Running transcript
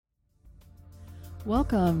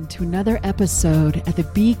Welcome to another episode at the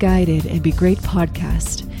Be Guided and Be Great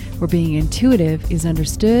podcast, where being intuitive is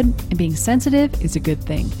understood and being sensitive is a good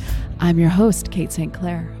thing. I'm your host, Kate St.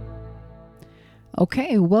 Clair.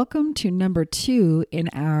 Okay, welcome to number 2 in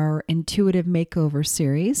our Intuitive Makeover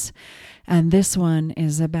series. And this one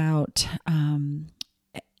is about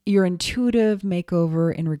your intuitive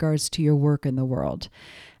makeover in regards to your work in the world.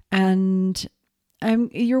 And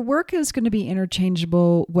your work is going to be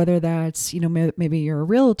interchangeable, whether that's, maybe you're a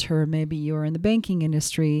realtor, maybe you're in the banking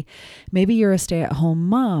industry, maybe you're a stay-at-home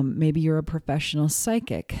mom, maybe you're a professional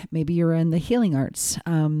psychic, maybe you're in the healing arts,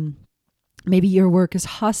 maybe your work is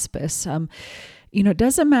hospice. It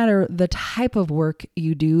doesn't matter the type of work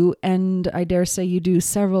you do, and I dare say you do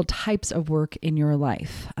several types of work in your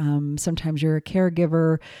life. Sometimes you're a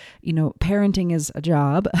caregiver, parenting is a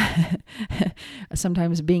job.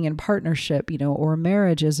 Sometimes being in partnership, or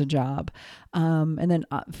marriage is a job. And then,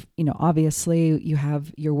 obviously you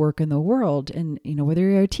have your work in the world, and, whether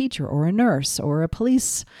you're a teacher or a nurse or a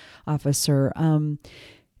police officer,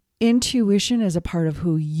 intuition is a part of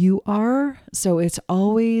who you are, so it's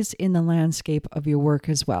always in the landscape of your work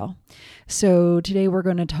as well. So today we're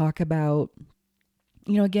going to talk about,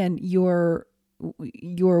 again, your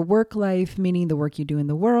work life, meaning the work you do in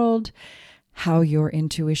the world, how your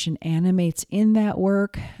intuition animates in that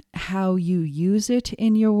work, how you use it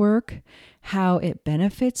in your work, how it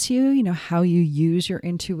benefits you, how you use your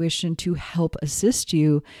intuition to help assist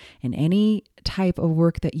you in any type of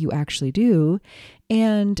work that you actually do,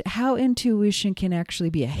 and how intuition can actually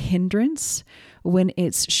be a hindrance when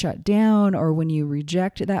it's shut down or when you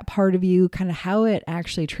reject that part of you, kind of how it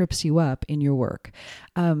actually trips you up in your work.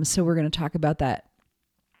 So we're going to talk about that.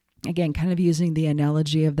 Again, kind of using the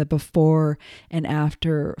analogy of the before and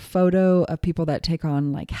after photo of people that take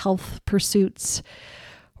on like health pursuits.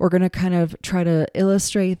 We're going to kind of try to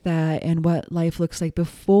illustrate that and what life looks like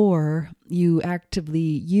before you actively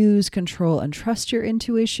use, control, and trust your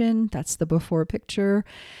intuition. That's the before picture.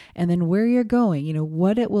 And then where you're going,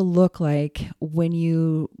 what it will look like when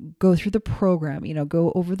you go through the program,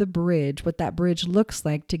 go over the bridge, what that bridge looks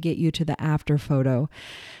like to get you to the after photo.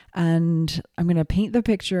 And I'm going to paint the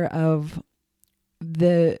picture of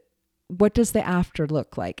what does the after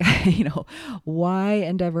look like? Why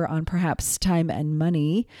endeavor on perhaps time and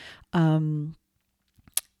money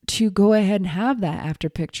to go ahead and have that after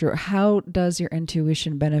picture? How does your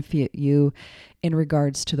intuition benefit you in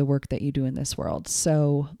regards to the work that you do in this world?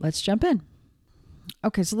 So let's jump in.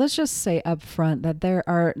 Okay, so let's just say up front that there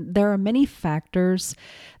are many factors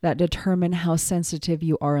that determine how sensitive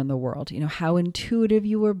you are in the world. How intuitive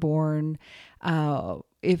you were born.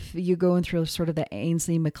 If you're going through sort of the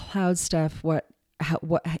Ainsley MacLeod stuff,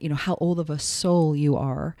 how old of a soul you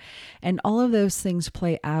are, and all of those things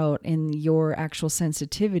play out in your actual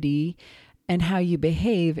sensitivity and how you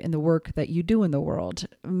behave in the work that you do in the world.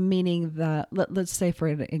 Meaning that, let's say for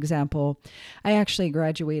an example, I actually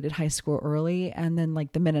graduated high school early, and then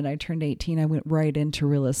like the minute I turned 18, I went right into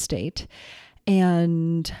real estate.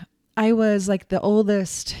 And I was like the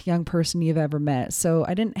oldest young person you've ever met. So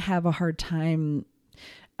I didn't have a hard time.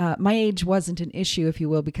 My age wasn't an issue, if you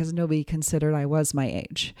will, because nobody considered I was my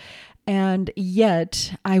age. And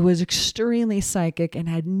yet I was extremely psychic and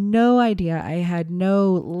had no idea. I had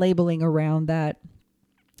no labeling around that.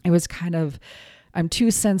 It was I'm too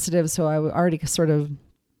sensitive. So I already sort of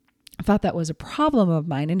thought that was a problem of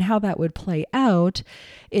mine. And how that would play out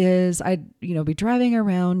is I'd, be driving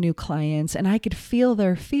around new clients, and I could feel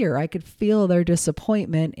their fear. I could feel their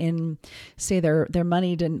disappointment in, say, their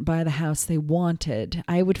money didn't buy the house they wanted.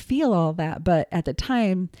 I would feel all that. But at the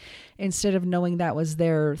time, instead of knowing that was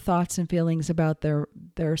their thoughts and feelings about their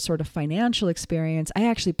sort of financial experience, I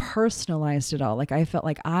actually personalized it all. Like I felt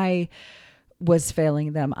like I was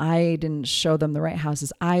failing them. I didn't show them the right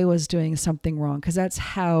houses. I was doing something wrong, because that's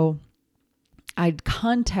how I'd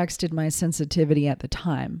contexted my sensitivity at the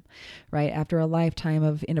time, right? After a lifetime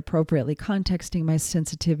of inappropriately contexting my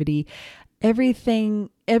sensitivity, every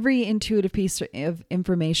intuitive piece of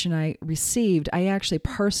information I received, I actually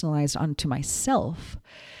personalized onto myself.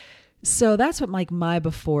 So that's what my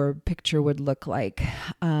before picture would look like.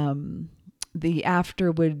 The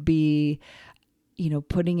after would be,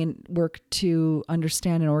 putting in work to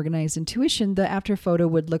understand and organize intuition. The after photo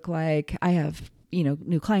would look like I have,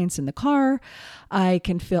 new clients in the car. I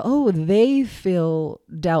can feel, they feel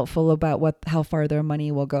doubtful about how far their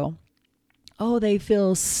money will go. They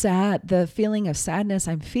feel sad. The feeling of sadness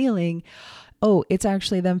I'm feeling, it's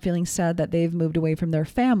actually them feeling sad that they've moved away from their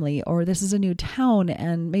family, or this is a new town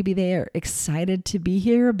and maybe they are excited to be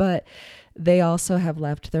here, but they also have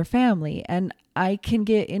left their family. And I can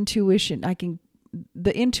get intuition. I can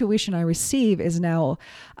the intuition I receive is now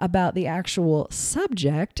about the actual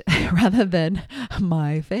subject rather than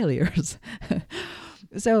my failures.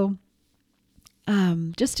 So,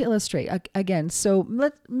 just to illustrate again, so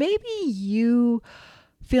maybe you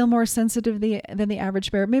feel more sensitive than the average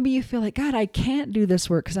bear. Maybe you feel like, God, I can't do this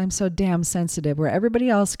work because I'm so damn sensitive, where everybody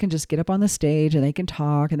else can just get up on the stage and they can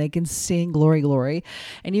talk and they can sing glory, glory.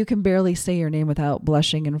 And you can barely say your name without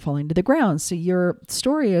blushing and falling to the ground. So your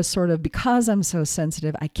story is sort of, because I'm so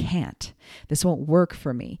sensitive, I can't. This won't work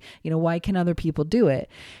for me. Why can other people do it?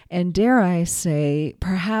 And dare I say,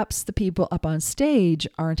 perhaps the people up on stage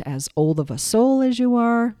aren't as old of a soul as you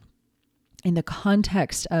are. In the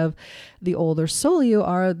context of the older soul you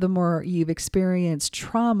are, the more you've experienced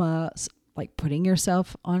trauma, like putting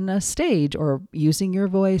yourself on a stage or using your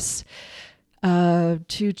voice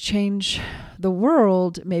to change the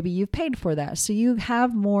world. Maybe you've paid for that. So you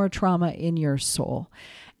have more trauma in your soul.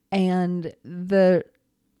 And the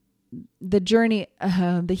journey,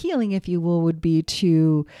 the healing, if you will, would be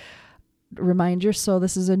to remind your soul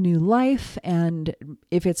this is a new life, and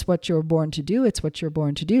if it's what you're born to do, it's what you're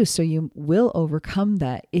born to do. So you will overcome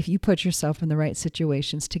that if you put yourself in the right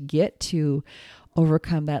situations to get to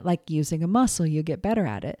overcome that. Like using a muscle, you get better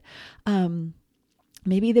at it.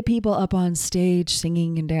 Maybe the people up on stage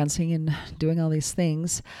singing and dancing and doing all these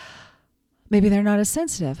things, maybe they're not as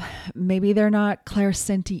sensitive. Maybe they're not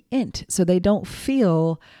clairsentient, so they don't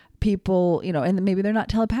feel people, and maybe they're not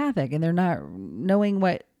telepathic and they're not knowing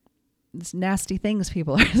what nasty things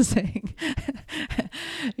people are saying,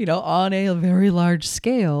 on a very large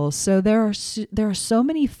scale. So there are so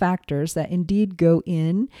many factors that indeed go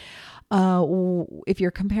in. If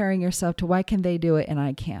you're comparing yourself to why can they do it and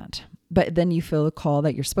I can't, but then you feel a call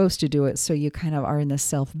that you're supposed to do it. So you kind of are in this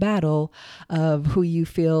self battle of who you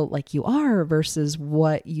feel like you are versus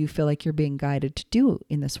what you feel like you're being guided to do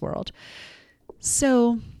in this world.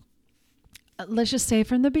 So let's just say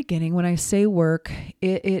from the beginning, when I say work,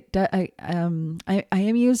 I am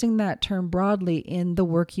using that term broadly in the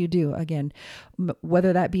work you do. Again,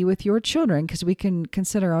 whether that be with your children, because we can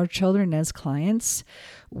consider our children as clients.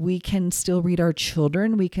 We can still read our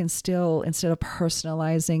children. We can still, instead of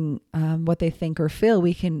personalizing what they think or feel,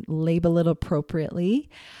 we can label it appropriately.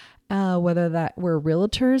 Whether that we're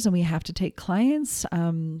realtors and we have to take clients,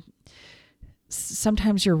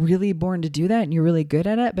 sometimes you're really born to do that and you're really good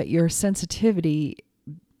at it, but your sensitivity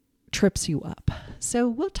trips you up. So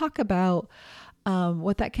we'll talk about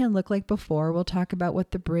what that can look like before. We'll talk about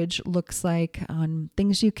what the bridge looks like on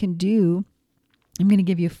things you can do. I'm going to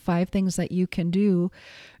give you 5 things that you can do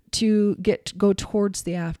to go towards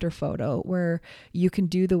the after photo, where you can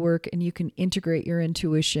do the work and you can integrate your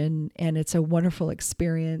intuition, and it's a wonderful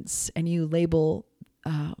experience, and you label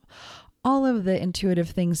all of the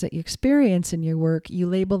intuitive things that you experience in your work, you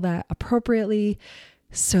label that appropriately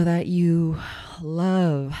so that you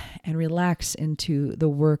love and relax into the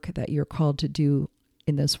work that you're called to do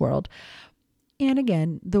in this world. And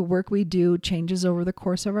again, the work we do changes over the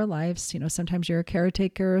course of our lives. Sometimes you're a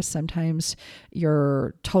caretaker, sometimes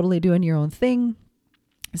you're totally doing your own thing,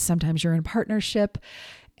 sometimes you're in partnership.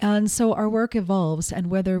 And so our work evolves, and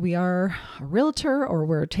whether we are a realtor or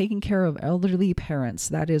we're taking care of elderly parents,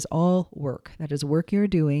 that is all work. That is work you're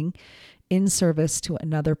doing in service to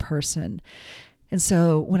another person. And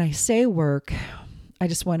so when I say work, I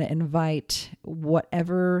just want to invite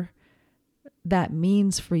whatever that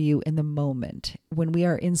means for you in the moment. When we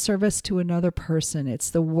are in service to another person, it's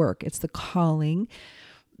the work, it's the calling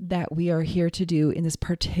that we are here to do in this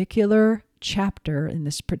particular chapter, in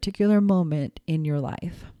this particular moment in your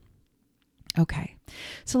life. Okay,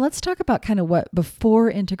 so let's talk about kind of what before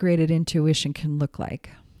integrated intuition can look like.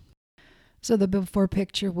 So the before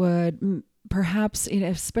picture would perhaps,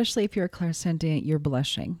 especially if you're a clairsentient, you're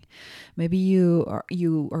blushing. Maybe you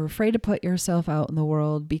are afraid to put yourself out in the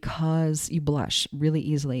world because you blush really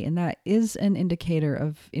easily, and that is an indicator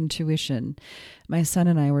of intuition. My son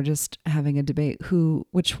and I were just having a debate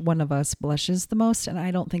which one of us blushes the most, and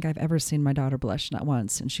I don't think I've ever seen my daughter blush, not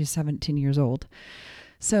once, and she's 17 years old.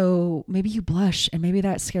 So maybe you blush, and maybe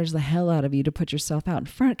that scares the hell out of you to put yourself out in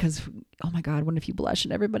front because, oh my God, what if you blush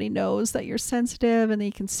and everybody knows that you're sensitive and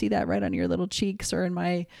they can see that right on your little cheeks, or in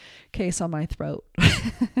my case, on my throat.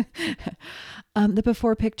 The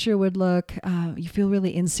before picture would look, you feel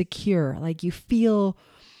really insecure, like you feel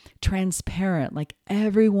transparent, like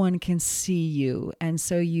everyone can see you. And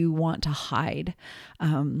so you want to hide.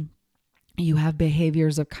 you have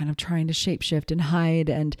behaviors of kind of trying to shapeshift and hide,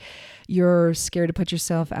 and you're scared to put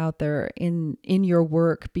yourself out there in your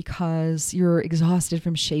work because you're exhausted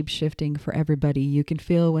from shapeshifting for everybody. You can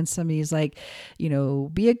feel when somebody's like,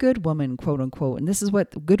 be a good woman, quote unquote, and this is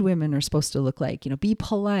what good women are supposed to look like. Be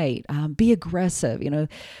polite, be aggressive.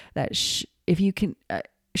 If you can,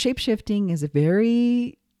 shapeshifting is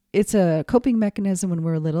it's a coping mechanism when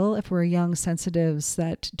we're little. If we're young sensitives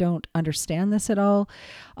that don't understand this at all,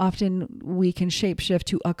 often we can shapeshift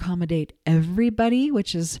to accommodate everybody,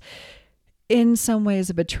 which is in some ways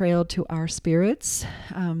a betrayal to our spirits.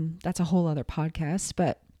 That's a whole other podcast,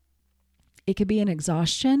 but it could be an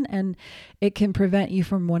exhaustion, and it can prevent you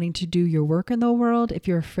from wanting to do your work in the world if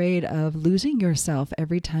you're afraid of losing yourself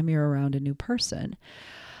every time you're around a new person.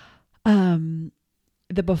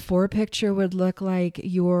 The before picture would look like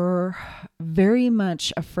you're very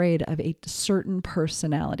much afraid of a certain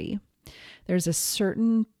personality. There's a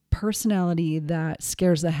certain personality that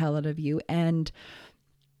scares the hell out of you, and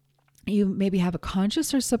you maybe have a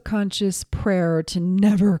conscious or subconscious prayer to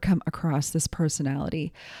never come across this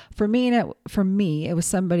personality. For me, it was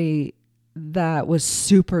somebody that was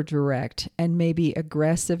super direct and maybe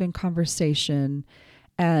aggressive in conversation,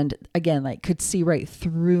 and again, like could see right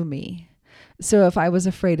through me. So if I was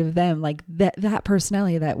afraid of them, like that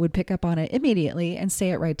personality that would pick up on it immediately and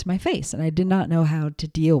say it right to my face. And I did not know how to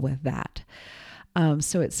deal with that.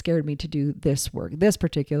 So it scared me to do this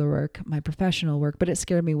particular work, my professional work, but it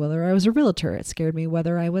scared me whether I was a realtor. It scared me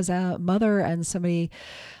whether I was a mother and somebody,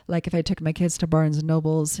 like if I took my kids to Barnes and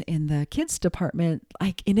Nobles in the kids department,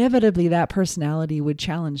 like inevitably that personality would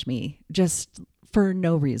challenge me just for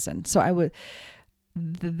no reason. So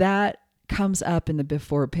that comes up in the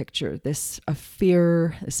before picture, this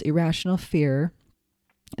irrational fear.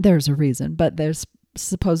 There's a reason, but there's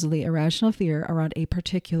supposedly irrational fear around a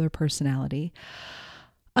particular personality.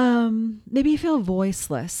 Maybe you feel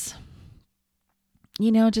voiceless.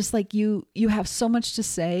 Just like you have so much to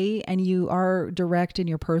say and you are direct in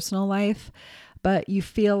your personal life, but you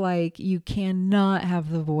feel like you cannot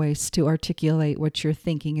have the voice to articulate what you're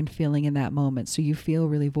thinking and feeling in that moment. So you feel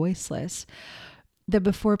really voiceless. The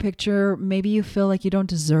before picture, maybe you feel like you don't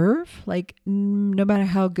deserve, like no matter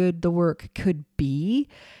how good the work could be,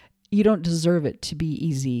 you don't deserve it to be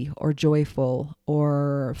easy or joyful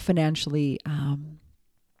or financially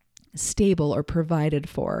stable or provided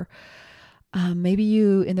for. Maybe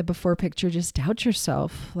you, in the before picture, just doubt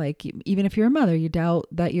yourself. Like even if you're a mother, you doubt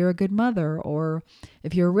that you're a good mother. Or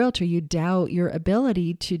if you're a realtor, you doubt your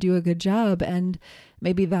ability to do a good job. And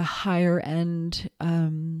maybe the higher end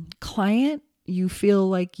client, you feel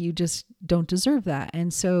like you just don't deserve that.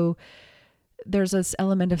 And so there's this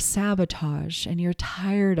element of sabotage and you're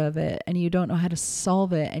tired of it and you don't know how to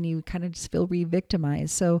solve it and you kind of just feel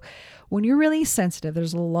re-victimized. So when you're really sensitive,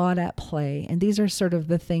 there's a lot at play. And these are sort of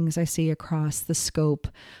the things I see across the scope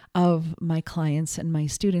of my clients and my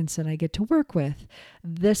students that I get to work with.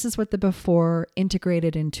 This is what the before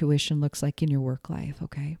integrated intuition looks like in your work life.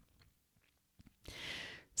 Okay.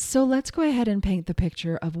 So let's go ahead and paint the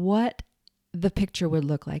picture of what the picture would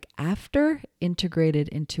look like after integrated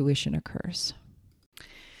intuition occurs.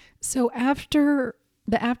 So after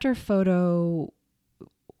photo,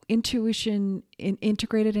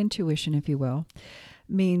 integrated intuition, if you will,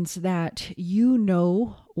 means that you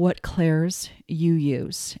know what clairs you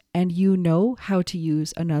use and you know how to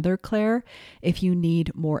use another clair if you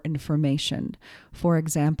need more information. For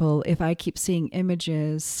example, if I keep seeing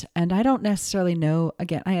images and I don't necessarily know,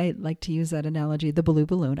 again, I like to use that analogy, the blue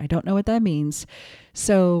balloon. I don't know what that means.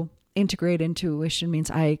 So integrated intuition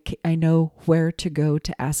means I know where to go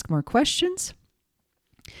to ask more questions.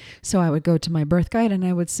 So I would go to my birth guide and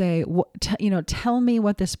I would say, tell me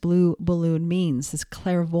what this blue balloon means, this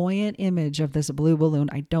clairvoyant image of this blue balloon.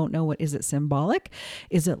 I don't know is it symbolic?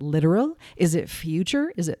 Is it literal? Is it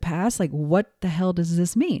future? Is it past? Like, what the hell does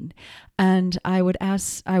this mean? And I would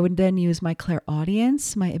then use my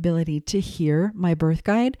clairaudience, my ability to hear my birth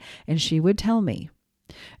guide, and she would tell me,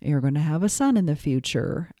 you're going to have a son in the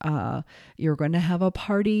future. You're going to have a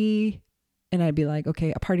party. And I'd be like,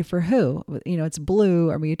 okay, a party for who? It's blue.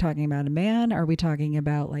 Are we talking about a man? Are we talking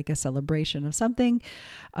about like a celebration of something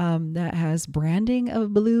that has branding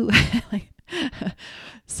of blue?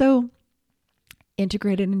 So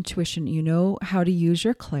integrated intuition, you know how to use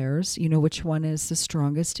your clairs. You know which one is the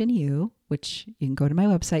strongest in you, which you can go to my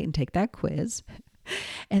website and take that quiz.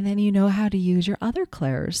 And then you know how to use your other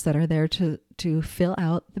clairs that are there to to fill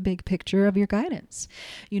out the big picture of your guidance.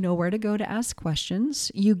 You know where to go to ask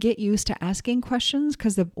questions. You get used to asking questions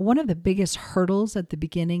because one of the biggest hurdles at the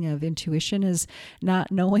beginning of intuition is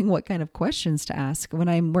not knowing what kind of questions to ask. When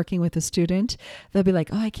I'm working with a student, they'll be like,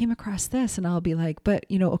 oh, I came across this. And I'll be like, but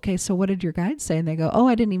okay, so what did your guide say? And they go, oh,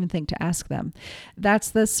 I didn't even think to ask them.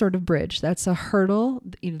 That's the sort of bridge. That's a hurdle.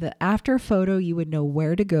 The after photo, you would know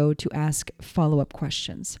where to go to ask follow-up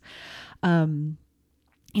questions. In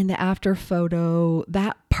the after photo,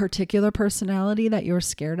 that particular personality that you're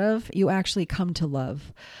scared of, you actually come to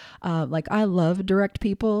love. I love direct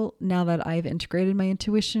people now that I've integrated my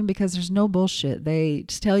intuition because there's no bullshit. They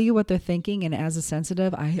just tell you what they're thinking. And as a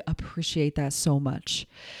sensitive, I appreciate that so much.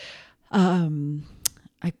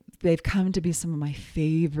 They've come to be some of my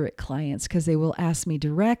favorite clients because they will ask me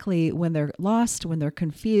directly when they're lost, when they're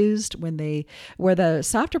confused, where the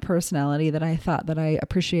softer personality that I thought that I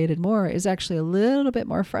appreciated more is actually a little bit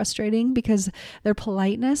more frustrating because their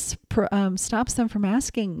politeness stops them from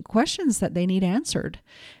asking questions that they need answered.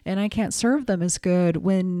 And I can't serve them as good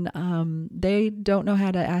when they don't know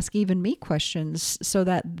how to ask even me questions, so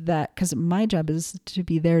that because my job is to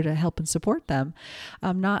be there to help and support them,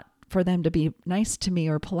 not for them to be nice to me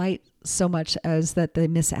or polite so much as that they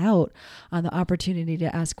miss out on the opportunity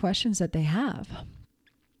to ask questions that they have.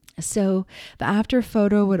 So the after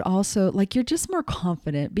photo would also, you're just more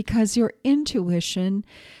confident because your intuition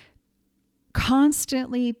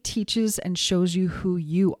constantly teaches and shows you who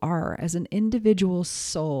you are as an individual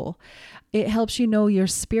soul. It helps you know your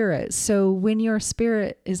spirit. So when your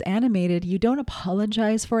spirit is animated, you don't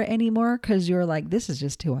apologize for it anymore because you're like, this is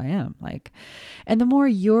just who I am. And the more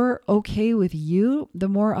you're okay with you, the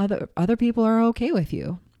more other people are okay with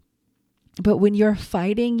you. But when you're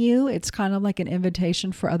fighting you, it's kind of like an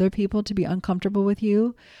invitation for other people to be uncomfortable with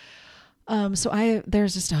you.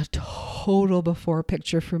 There's just a total before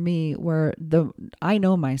picture for me where I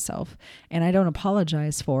know myself and I don't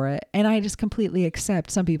apologize for it. And I just completely accept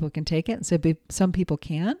some people can take it and some people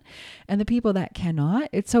can't. And the people that cannot,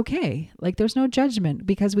 it's okay. There's no judgment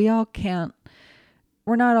because we're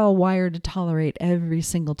not all wired to tolerate every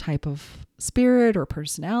single type of spirit or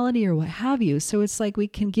personality or what have you. So it's we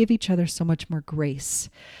can give each other so much more grace.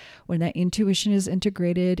 When that intuition is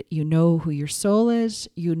integrated, you know who your soul is,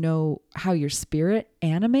 you know how your spirit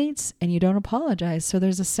animates, and you don't apologize. So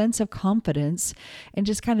there's a sense of confidence and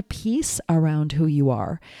just kind of peace around who you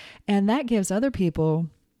are. And that gives other people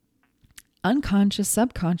unconscious,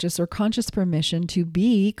 subconscious, or conscious permission to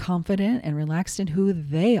be confident and relaxed in who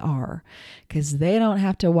they are, because they don't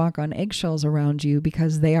have to walk on eggshells around you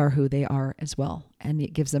because they are who they are as well. And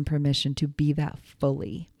it gives them permission to be that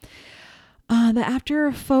fully. The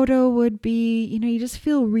after photo would be, you just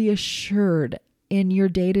feel reassured in your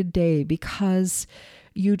day-to-day because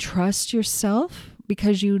you trust yourself,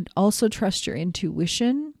 because you also trust your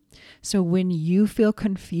intuition. So when you feel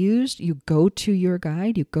confused, you go to your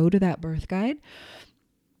guide, you go to that birth guide,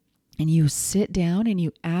 and you sit down and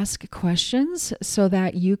you ask questions so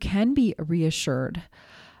that you can be reassured.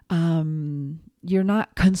 You're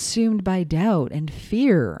not consumed by doubt and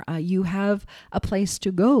fear. You have a place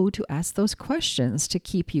to go to ask those questions to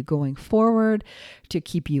keep you going forward, to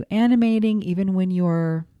keep you animating, even when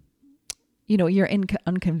you're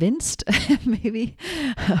unconvinced maybe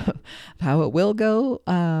of how it will go.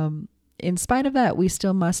 In spite of that, we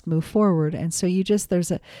still must move forward. And so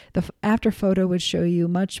the after photo would show you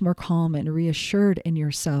much more calm and reassured in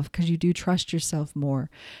yourself because you do trust yourself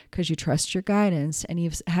more, because you trust your guidance and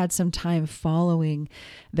you've had some time following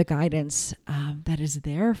the guidance that is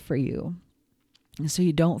there for you. And so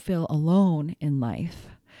you don't feel alone in life.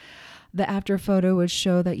 The after photo would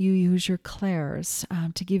show that you use your clairs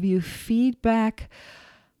to give you feedback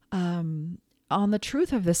on the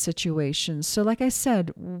truth of the situation. So like I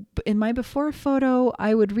said, in my before photo,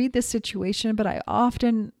 I would read the situation, but I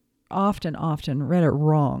often read it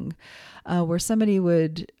wrong, where somebody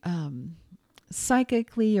would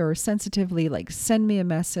psychically or sensitively send me a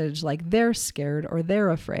message they're scared or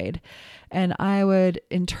they're afraid. And I would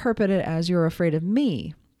interpret it as you're afraid of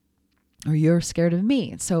me or you're scared of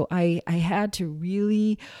me. So I had to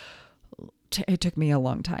really... It took me a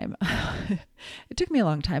long time. But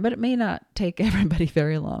it may not take everybody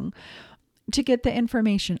very long to get the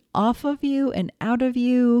information off of you and out of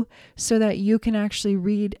you so that you can actually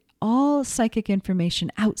read all psychic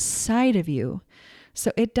information outside of you.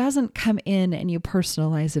 So it doesn't come in and you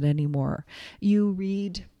personalize it anymore. You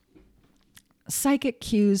read psychic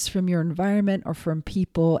cues from your environment or from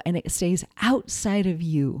people, and it stays outside of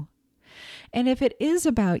you. And if it is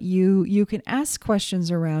about you, you can ask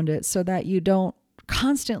questions around it so that you don't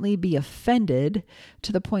constantly be offended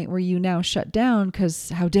to the point where you now shut down because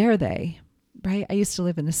how dare they? right? I used to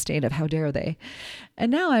live in a state of how dare they.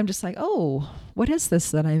 And now I'm just like, oh, what is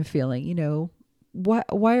this that I'm feeling? Why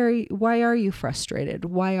are you frustrated?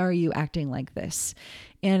 Why are you acting like this?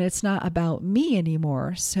 And it's not about me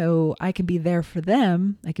anymore. So I can be there for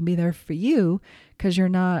them. I can be there for you, because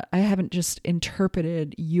I haven't just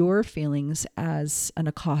interpreted your feelings as an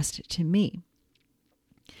accost to me.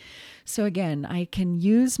 So again, I can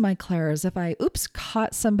use my clairs. If I,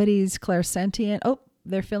 caught somebody's clairsentient,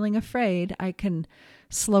 they're feeling afraid, I can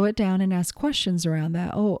slow it down and ask questions around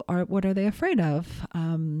that. What are they afraid of?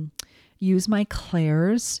 Use my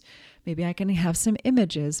clairs. Maybe I can have some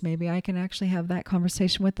images. Maybe I can actually have that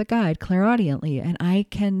conversation with the guide clairaudiently, and I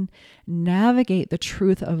can navigate the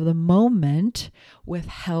truth of the moment with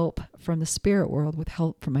help from the spirit world, with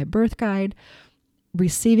help from my birth guide,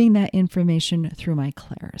 receiving that information through my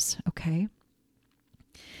clairs. Okay.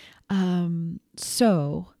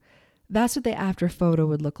 So that's what the after photo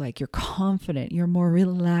would look like. You're confident, you're more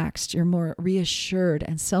relaxed, you're more reassured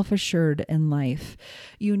and self-assured in life.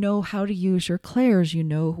 You know how to use your clairs, you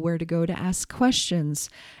know where to go to ask questions.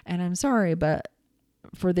 And I'm sorry, but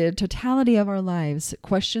for the totality of our lives,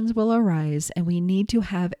 questions will arise, and we need to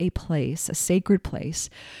have a place, a sacred place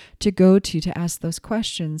to go to ask those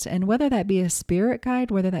questions. And whether that be a spirit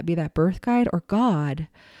guide, whether that be that birth guide or God,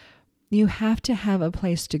 you have to have a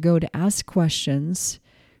place to go to ask questions,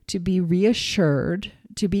 to be reassured,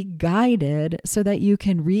 to be guided, so that you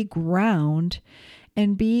can reground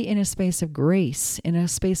and be in a space of grace, in a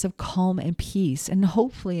space of calm and peace, and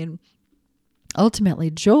hopefully and ultimately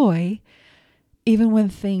joy, even when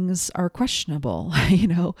things are questionable.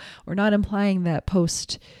 We're not implying that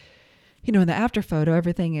post, in the after photo,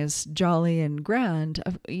 everything is jolly and grand.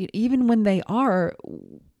 Even when they are,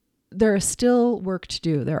 there is still work to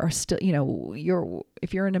do. There are still,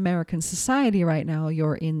 if you're in American society right now,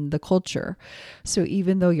 you're in the culture. So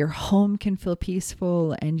even though your home can feel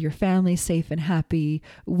peaceful and your family safe and happy,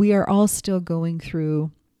 we are all still going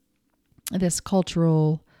through this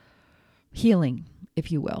cultural healing,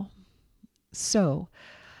 if you will. So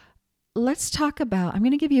let's talk about, I'm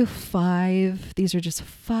going to give you these are just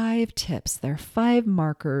 5 tips. They're 5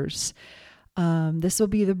 markers. This will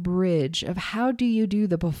be the bridge of how do you do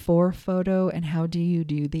the before photo and how do you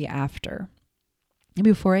do the after. And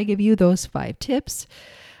before I give you those 5 tips,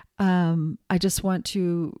 I just want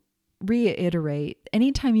to reiterate,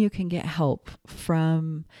 anytime you can get help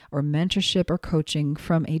from, or mentorship or coaching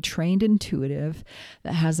from a trained intuitive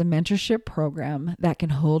that has a mentorship program that can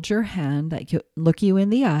hold your hand, that can look you in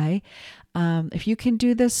the eye, if you can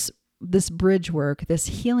do this bridge work, this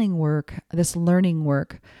healing work, this learning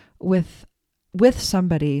work with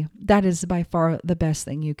somebody, that is by far the best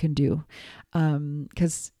thing you can do.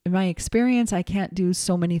 Because in my experience, I can't do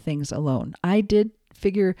so many things alone. I did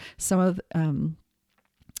figure some of,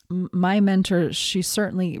 my mentor, she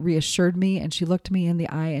certainly reassured me, and she looked me in the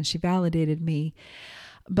eye and she validated me.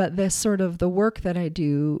 But this sort of the work that I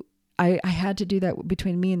do, I had to do that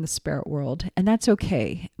between me and the spirit world, and that's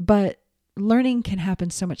okay. But learning can happen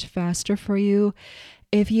so much faster for you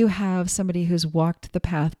if you have somebody who's walked the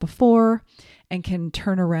path before and can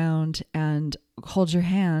turn around and hold your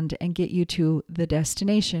hand and get you to the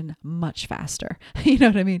destination much faster. You know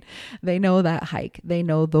what I mean? They know that hike. They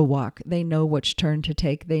know the walk. They know which turn to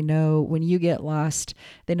take. They know when you get lost,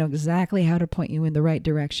 they know exactly how to point you in the right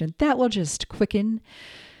direction. That will just quicken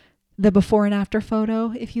the before and after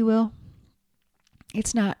photo, if you will.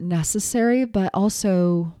 It's not necessary, but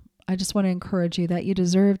also I just want to encourage you that you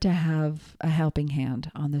deserve to have a helping hand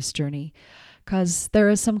on this journey, because there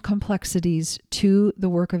is some complexities to the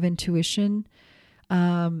work of intuition,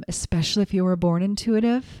 especially if you were born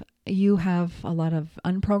intuitive. You have a lot of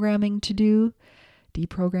unprogramming to do,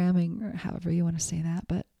 deprogramming, or however you want to say that,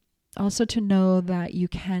 but also to know that you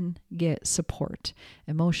can get support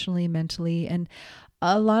emotionally, mentally. And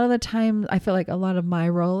a lot of the time, I feel like a lot of my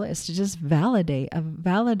role is to just validate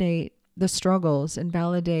the struggles and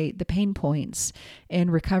validate the pain points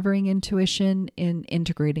in recovering intuition, in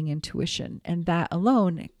integrating intuition. And that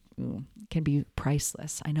alone can be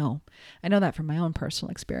priceless. I know that from my own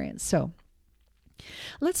personal experience. So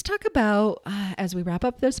let's talk about, as we wrap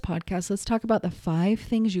up this podcast, let's talk about the 5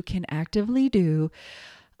 things you can actively do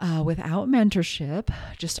without mentorship,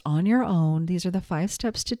 just on your own. These are the 5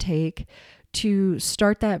 steps to take to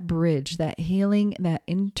start that bridge, that healing, that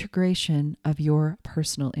integration of your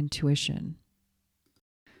personal intuition.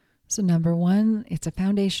 So number 1, it's a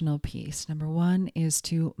foundational piece. Number 1 is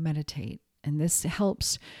to meditate. And this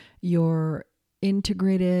helps your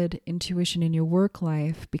integrated intuition in your work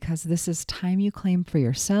life, because this is time you claim for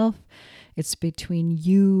yourself. It's between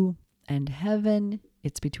you and heaven.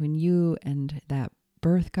 It's between you and that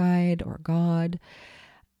birth guide or God.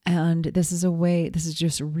 And this is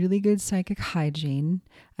just really good psychic hygiene.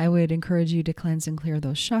 I would encourage you to cleanse and clear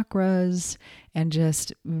those chakras and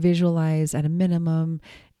just visualize at a minimum.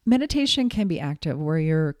 Meditation can be active where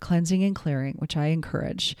you're cleansing and clearing, which I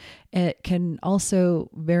encourage. It can also,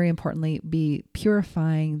 very importantly, be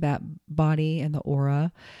purifying that body and the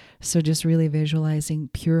aura. So just really visualizing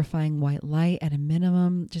purifying white light at a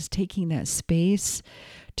minimum, just taking that space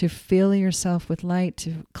to fill yourself with light,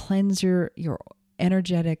 to cleanse your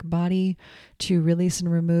energetic body, to release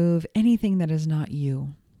and remove anything that is not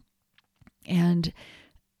you. And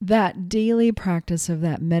that daily practice of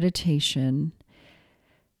that meditation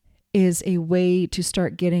is a way to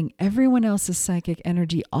start getting everyone else's psychic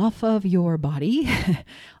energy off of your body,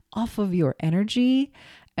 off of your energy.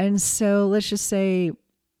 And so let's just say,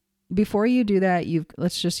 before you do that,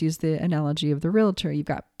 let's just use the analogy of the realtor. You've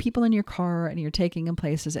got people in your car and you're taking them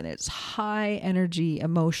places, and it's high energy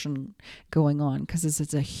emotion going on because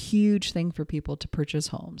it's a huge thing for people to purchase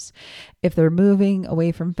homes. If they're moving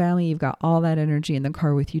away from family, you've got all that energy in the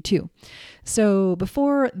car with you too. So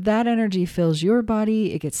before that energy fills your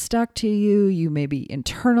body, it gets stuck to you. You maybe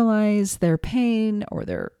internalize their pain or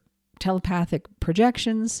their telepathic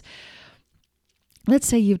projections. Let's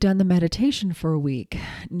say you've done the meditation for a week.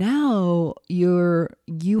 Now you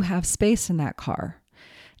have space in that car.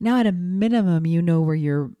 Now at a minimum, you know where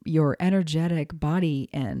your energetic body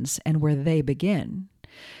ends and where they begin.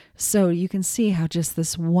 So you can see how just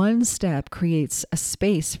this one step creates a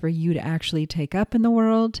space for you to actually take up in the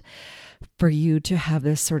world, for you to have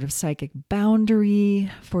this sort of psychic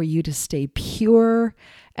boundary, for you to stay pure.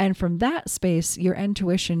 And from that space, your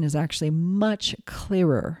intuition is actually much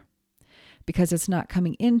clearer, because it's not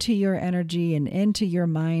coming into your energy and into your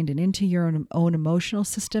mind and into your own emotional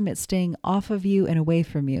system. It's staying off of you and away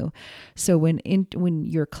from you. So when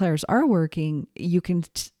your clairs are working, you can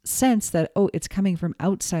sense that, it's coming from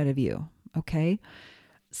outside of you. Okay.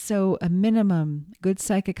 So a minimum good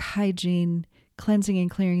psychic hygiene, cleansing and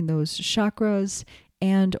clearing those chakras,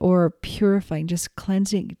 and or purifying, just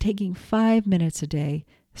cleansing, taking 5 minutes a day.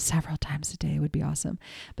 Several times a day would be awesome.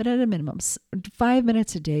 But at a minimum, 5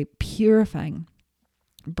 minutes a day, purifying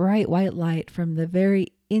bright white light from the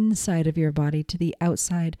very inside of your body to the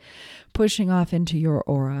outside, pushing off into your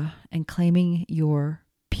aura and claiming your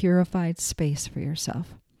purified space for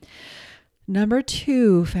yourself. Number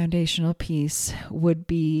 2 foundational piece would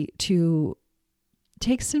be to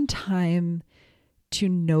take some time to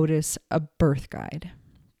notice a birth guide.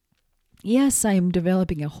 Yes, I'm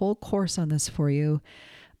developing a whole course on this for you.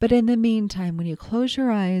 But in the meantime, when you close your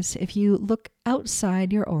eyes, if you look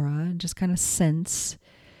outside your aura and just kind of sense,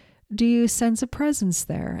 do you sense a presence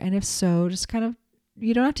there? And if so, just kind of,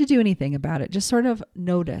 you don't have to do anything about it. Just sort of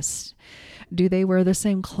notice. Do they wear the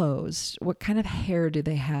same clothes? What kind of hair do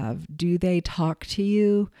they have? Do they talk to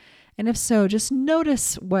you? And if so, just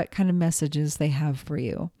notice what kind of messages they have for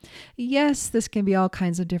you. Yes, this can be all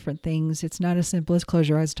kinds of different things. It's not as simple as close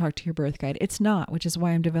your eyes and talk to your birth guide. It's not, which is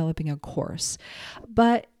why I'm developing a course.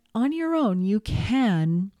 But on your own, you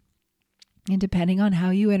can, and depending on how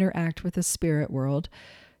you interact with the spirit world,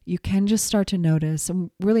 you can just start to notice, and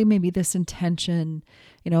really maybe this intention,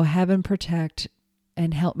 heaven protect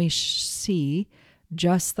and help me see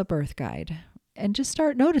just the birth guide, and just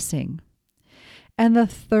start noticing. And the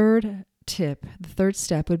third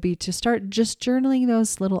step would be to start just journaling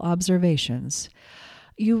those little observations.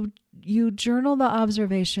 You journal the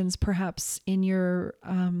observations perhaps in your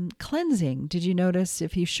cleansing. Did you notice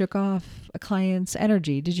if you shook off a client's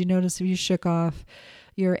energy? Did you notice if you shook off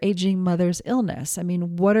your aging mother's illness? I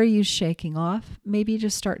mean, what are you shaking off? Maybe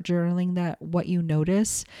just start journaling what you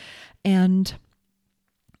notice, and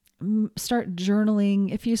start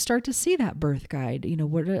journaling if you start to see that birth guide.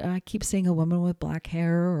 I keep seeing a woman with black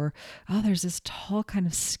hair, or there's this tall kind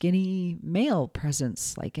of skinny male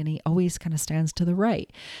presence, and he always kind of stands to the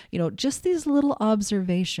right. Just these little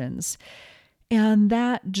observations, and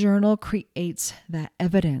that journal creates that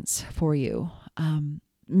evidence for you,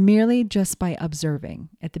 merely just by observing.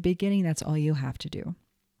 At the beginning, that's all you have to do.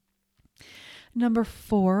 Number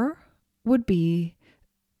 4 would be,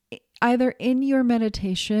 either in your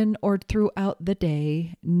meditation or throughout the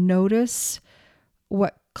day, notice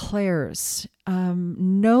what clairs.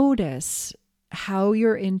 Notice how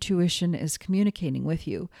your intuition is communicating with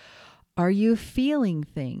you. Are you feeling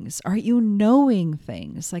things? Are you knowing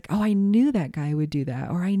things? Like, I knew that guy would do that,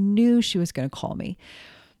 or I knew she was going to call me.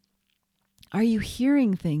 Are you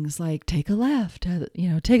hearing things like, take a left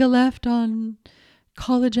on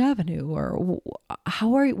College Avenue, or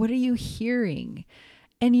what are you hearing?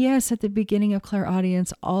 And yes, at the beginning of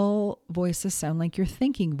clairaudience, all voices sound like your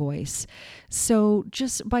thinking voice. So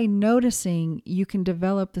just by noticing, you can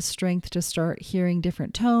develop the strength to start hearing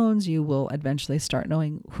different tones. You will eventually start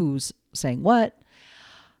knowing who's saying what,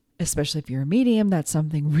 especially if you're a medium. That's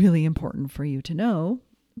something really important for you to know.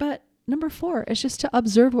 But number 4 is just to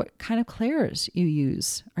observe what kind of clairs you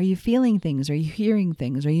use. Are you feeling things? Are you hearing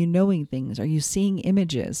things? Are you knowing things? Are you seeing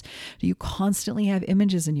images? Do you constantly have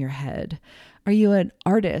images in your head? Are you an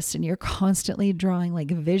artist and you're constantly drawing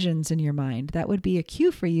like visions in your mind? That would be a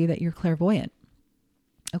cue for you that you're clairvoyant.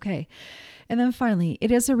 Okay. And then finally,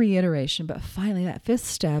 it is a reiteration, but finally that 5th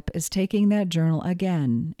step is taking that journal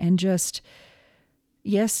again and just,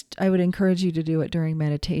 yes, I would encourage you to do it during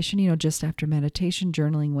meditation, just after meditation,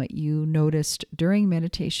 journaling what you noticed during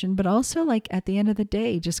meditation, but also like at the end of the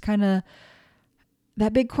day, just kind of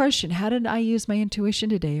that big question, how did I use my intuition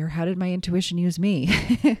today? Or how did my intuition use me?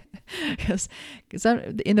 Because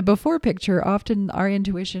in the before picture, often our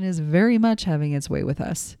intuition is very much having its way with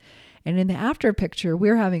us. And in the after picture,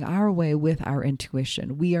 we're having our way with our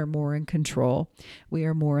intuition. We are more in control. We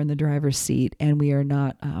are more in the driver's seat, and we are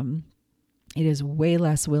not, it is way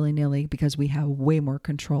less willy-nilly because we have way more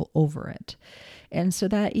control over it. And so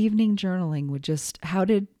that evening journaling would just, how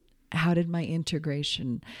did my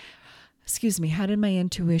intuition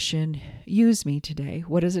use me today?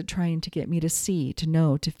 What is it trying to get me to see, to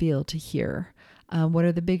know, to feel, to hear? What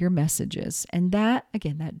are the bigger messages? And that,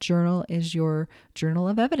 again, that journal is your journal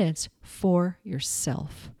of evidence for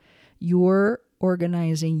yourself. You're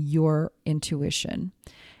organizing your intuition.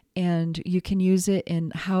 And you can use it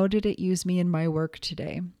in, how did it use me in my work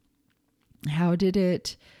today? How did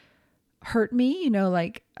it hurt me?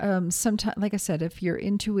 Sometimes, like I said, if you're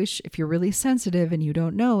really sensitive and you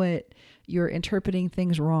don't know it, you're interpreting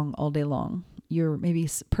things wrong all day long. You're maybe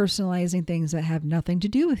personalizing things that have nothing to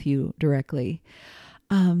do with you directly.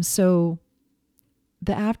 So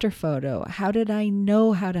the after photo, how did I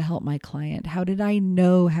know how to help my client? How did I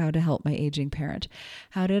know how to help my aging parent?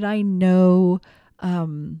 How did I know,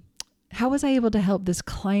 how was I able to help this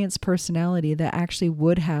client's personality that actually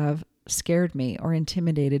would have scared me or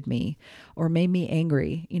intimidated me or made me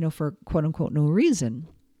angry, for quote unquote no reason?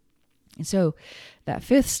 And so that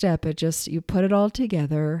 5th step, you put it all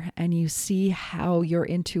together and you see how your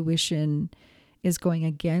intuition is going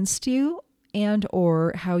against you, and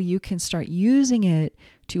or how you can start using it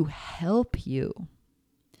to help you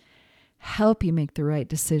make the right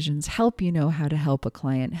decisions, help you know how to help a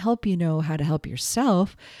client, help you know how to help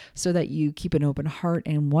yourself so that you keep an open heart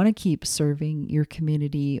and want to keep serving your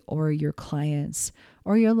community or your clients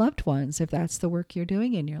or your loved ones if that's the work you're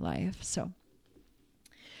doing in your life. So,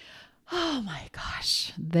 oh my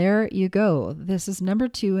gosh, there you go. This is number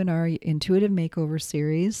 2 in our intuitive makeover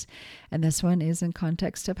series. And this one is in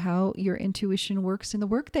context of how your intuition works in the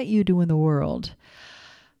work that you do in the world.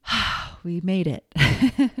 We made it.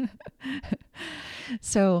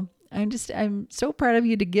 So I'm so proud of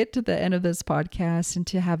you to get to the end of this podcast and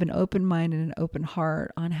to have an open mind and an open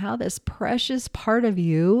heart on how this precious part of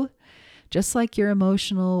you, just like your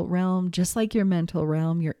emotional realm, just like your mental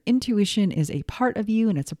realm, your intuition is a part of you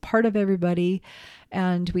and it's a part of everybody.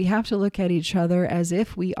 And we have to look at each other as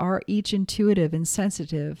if we are each intuitive and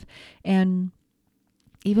sensitive. And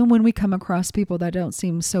even when we come across people that don't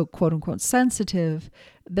seem so quote unquote sensitive,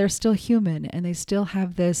 they're still human and they still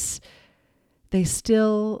have this, they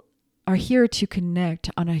still are here to connect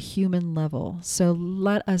on a human level. So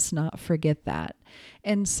let us not forget that.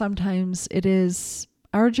 And sometimes it is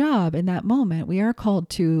our job in that moment. We are called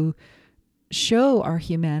to show our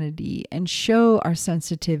humanity and show our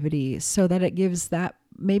sensitivity so that it gives that,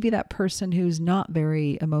 maybe that person who's not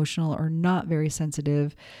very emotional or not very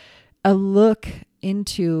sensitive, a look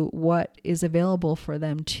into what is available for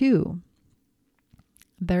them too.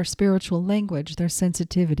 Their spiritual language, their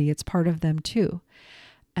sensitivity, it's part of them too.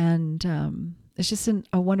 And it's just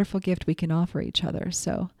a wonderful gift we can offer each other.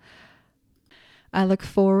 So I look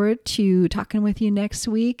forward to talking with you next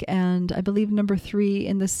week. And I believe number 3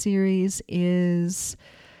 in the series is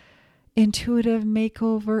intuitive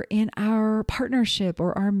makeover in our partnership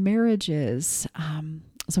or our marriages.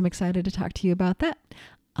 So I'm excited to talk to you about that.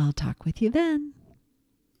 I'll talk with you then.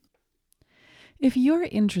 If you're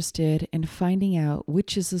interested in finding out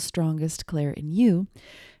which is the strongest clair in you,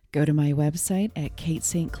 go to my website at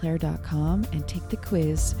katestclair.com and take the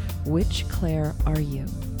quiz, Which Clair Are You?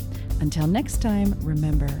 Until next time,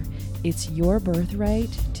 remember, it's your birthright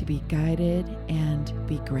to be guided and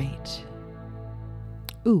be great.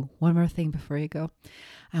 Ooh, one more thing before you go.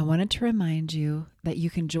 I wanted to remind you that you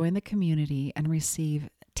can join the community and receive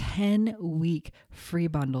 10-week free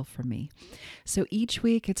bundle from me. So each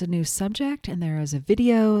week it's a new subject, and there is a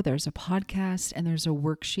video, there's a podcast, and there's a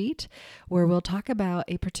worksheet where we'll talk about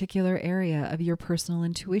a particular area of your personal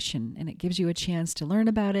intuition. And it gives you a chance to learn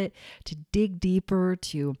about it, to dig deeper,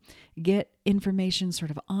 to get information sort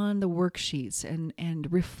of on the worksheets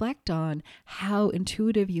and reflect on how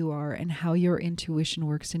intuitive you are and how your intuition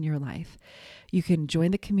works in your life. You can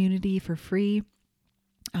join the community for free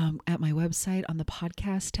at my website on the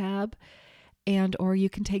podcast tab, or you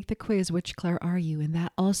can take the quiz, Which Claire Are You? And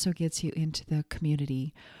that also gets you into the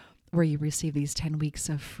community where you receive these 10 weeks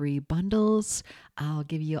of free bundles. I'll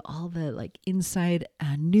give you all the inside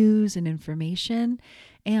news and information,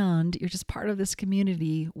 and you're just part of this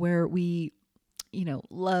community where we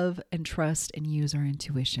love and trust and use our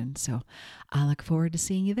intuition. So I look forward to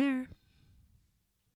seeing you there.